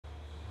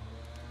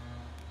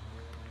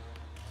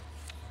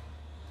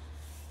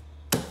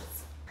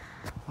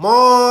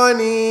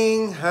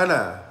Morning,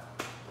 Hannah.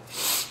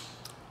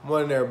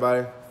 Morning,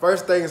 everybody.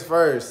 First things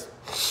first.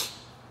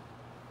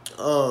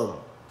 I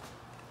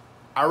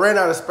ran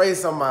out of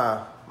space on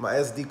my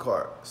SD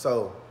card,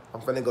 so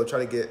I'm finna go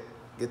try to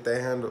get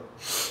that handled.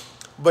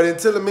 But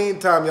until the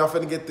meantime, y'all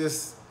finna get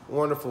this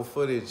wonderful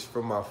footage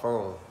from my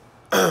phone.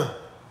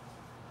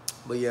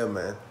 But yeah,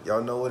 man,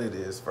 y'all know what it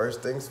is.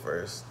 First things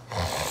first.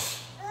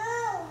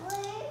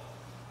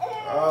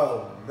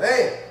 Oh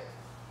man.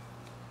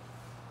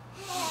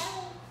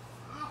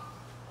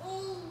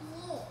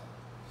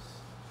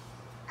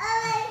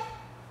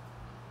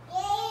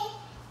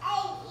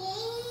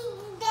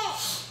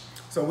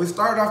 So we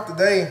started off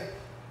today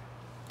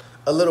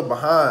a little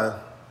behind.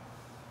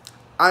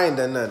 I ain't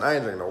done nothing. I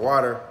ain't drank no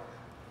water.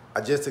 I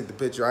just took the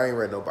picture. I ain't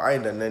read no, but I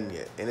ain't done nothing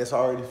yet. And it's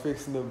already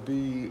fixing to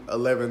be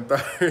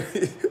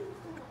 11:30.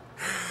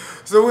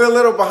 So we're a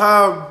little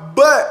behind,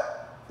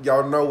 but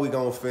y'all know we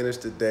gonna finish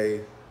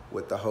today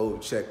with the whole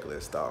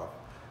checklist off.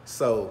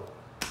 So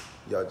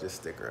y'all just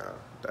stick around.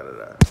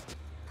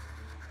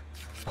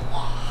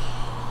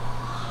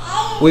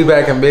 We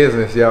back in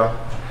business, y'all.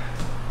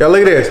 Y'all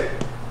look at this.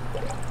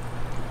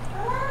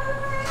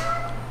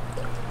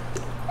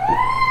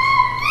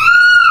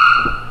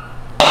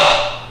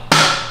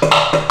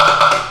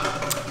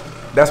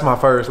 That's my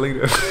first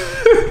leader.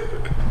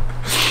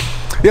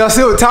 Y'all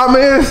see what time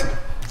it is?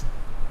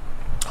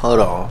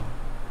 Hold on.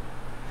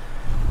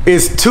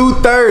 It's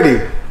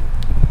 2:30.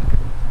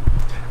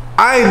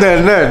 I ain't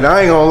done nothing,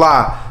 I ain't gonna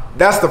lie.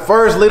 That's the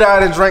first liter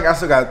I done drank. I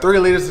still got 3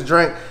 liters to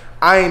drink.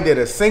 I ain't did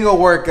a single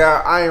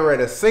workout. I ain't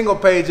read a single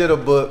page of the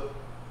book.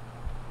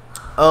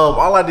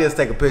 All I did is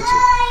take a picture.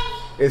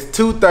 It's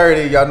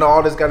 2:30. Y'all know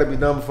all this gotta be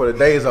done before the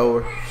day's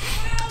over.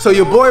 So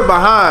your boy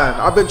behind.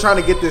 I've been trying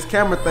to get this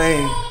camera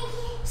thing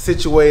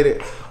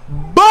situated,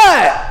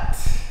 but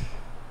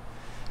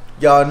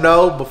y'all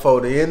know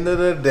before the end of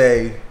the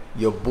day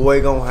your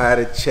boy gonna have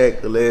a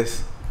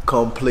checklist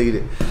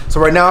completed. So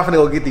right now I'm gonna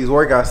go get these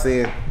workouts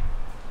in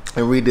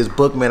and read this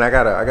book, man. I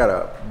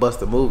gotta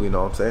bust a move, you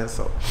know what I'm saying?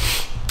 So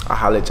I'll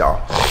holler at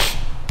y'all.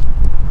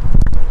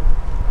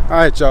 All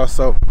right, y'all,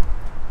 so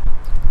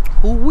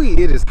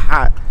it is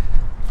hot.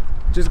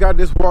 Just got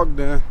this walk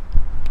done.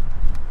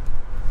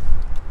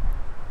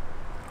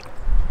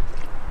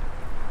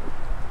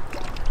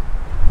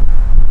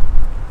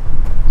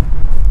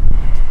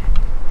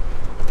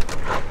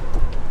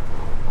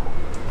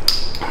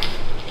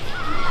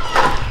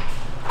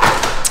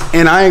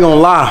 And I ain't gonna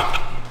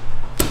lie,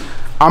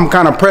 I'm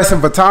kind of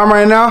pressing for time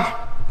right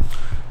now,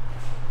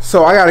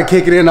 so I gotta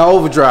kick it into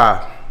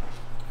overdrive.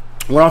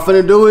 What I'm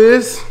finna do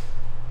is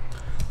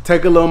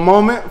take a little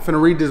moment,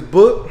 finna read this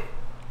book,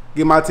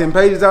 get my 10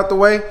 pages out the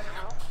way.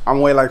 I'm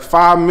gonna wait like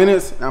 5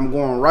 minutes, and I'm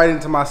going right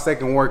into my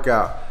second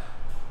workout.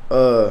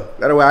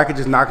 That way I can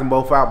just knock them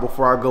both out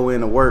before I go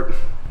into work.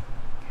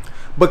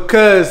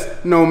 Because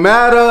no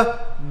matter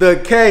the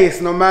case,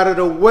 no matter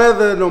the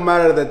weather, no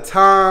matter the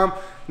time,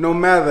 no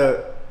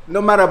matter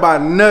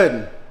about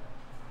nothing,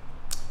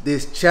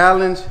 this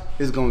challenge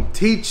is gonna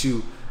teach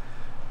you.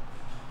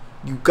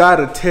 You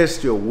gotta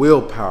test your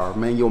willpower,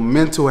 man. Your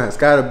mental has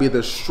gotta be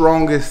the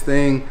strongest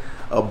thing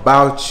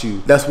about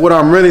you. That's what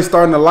I'm really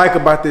starting to like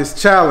about this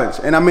challenge.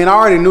 And I mean, I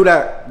already knew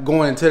that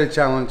going into the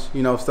challenge,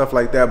 you know, stuff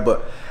like that.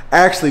 But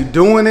actually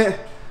doing it,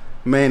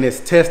 man, it's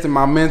testing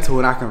my mental,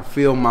 and I can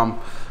feel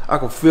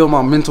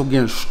my mental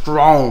getting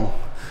strong.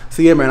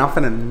 So yeah, man, I'm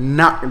finna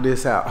knock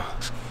this out.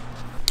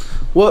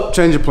 Well,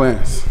 change your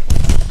plans.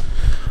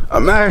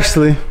 I'm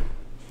actually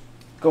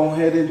gonna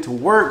head into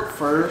work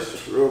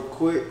first, real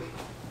quick.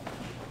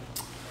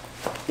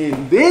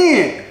 And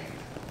then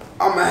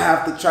I'm gonna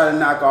have to try to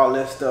knock all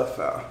that stuff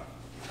out.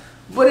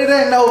 But it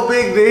ain't no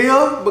big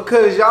deal,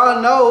 because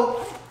y'all know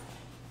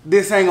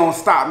this ain't gonna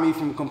stop me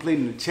from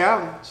completing the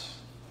challenge.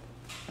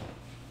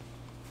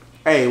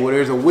 Hey, where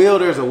there's a will,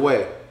 there's a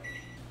way.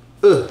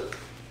 But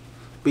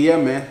yeah,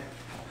 man,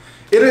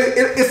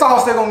 it's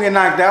all still gonna get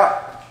knocked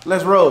out.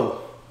 Let's roll.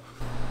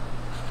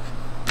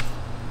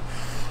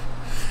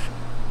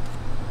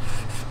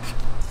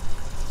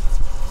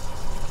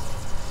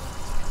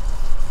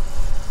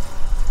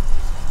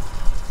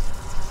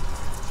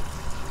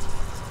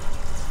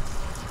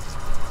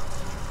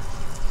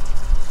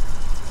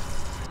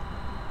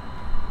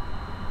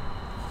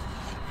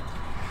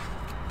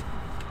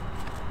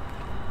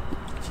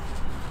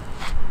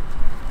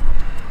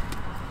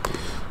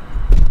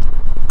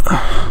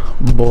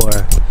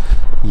 Boy,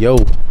 yo,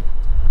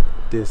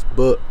 this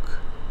book,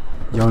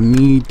 y'all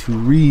need to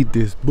read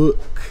this book.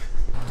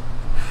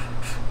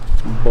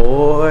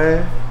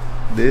 Boy,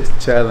 this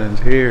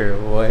challenge here,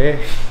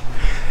 boy.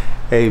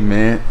 Hey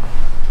man,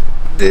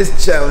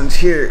 this challenge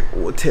here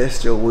will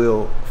test your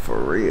will for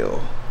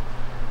real.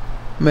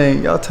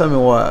 Man, y'all tell me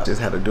why I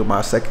just had to do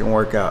my second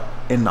workout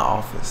in the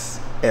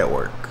office at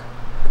work,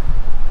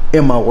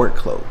 in my work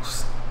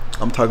clothes.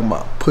 I'm talking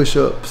about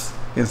push-ups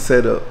and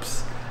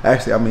sit-ups.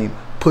 Actually, I mean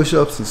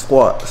push-ups and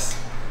squats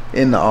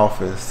in the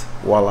office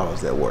while I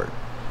was at work.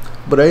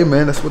 But hey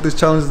man, that's what this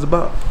challenge is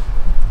about.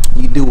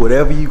 You do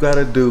whatever you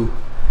gotta do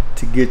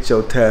to get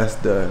your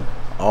task done.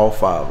 All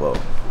 5 of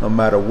them. No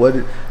matter what,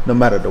 no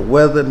matter the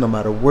weather, no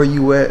matter where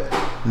you at,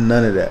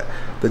 none of that.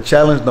 The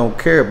challenge don't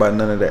care about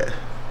none of that.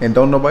 And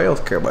don't nobody else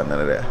care about none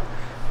of that.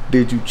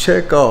 Did you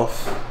check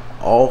off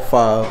all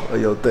 5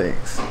 of your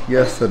things?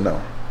 Yes or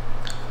no?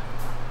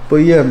 But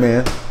yeah,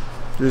 man.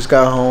 Just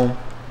got home.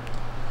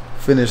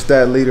 Finished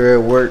that leader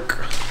at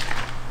work.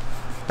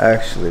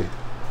 Actually,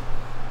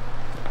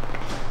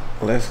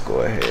 let's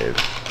go ahead.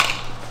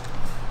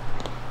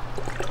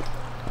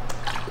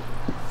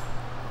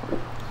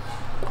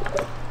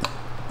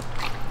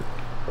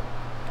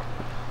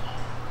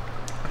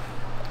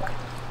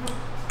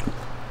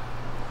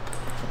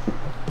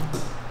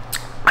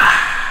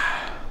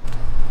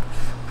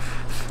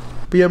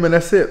 But yeah, man,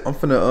 that's it. I'm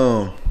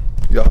finna,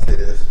 y'all say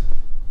this.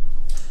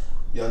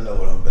 Y'all know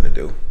what I'm finna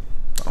do.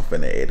 I'm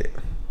finna edit.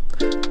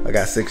 I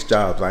got 6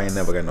 jobs. I ain't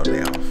never got no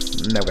day off.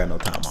 Never got no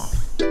time off.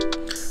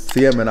 So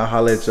yeah, man, I'll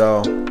holler at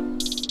y'all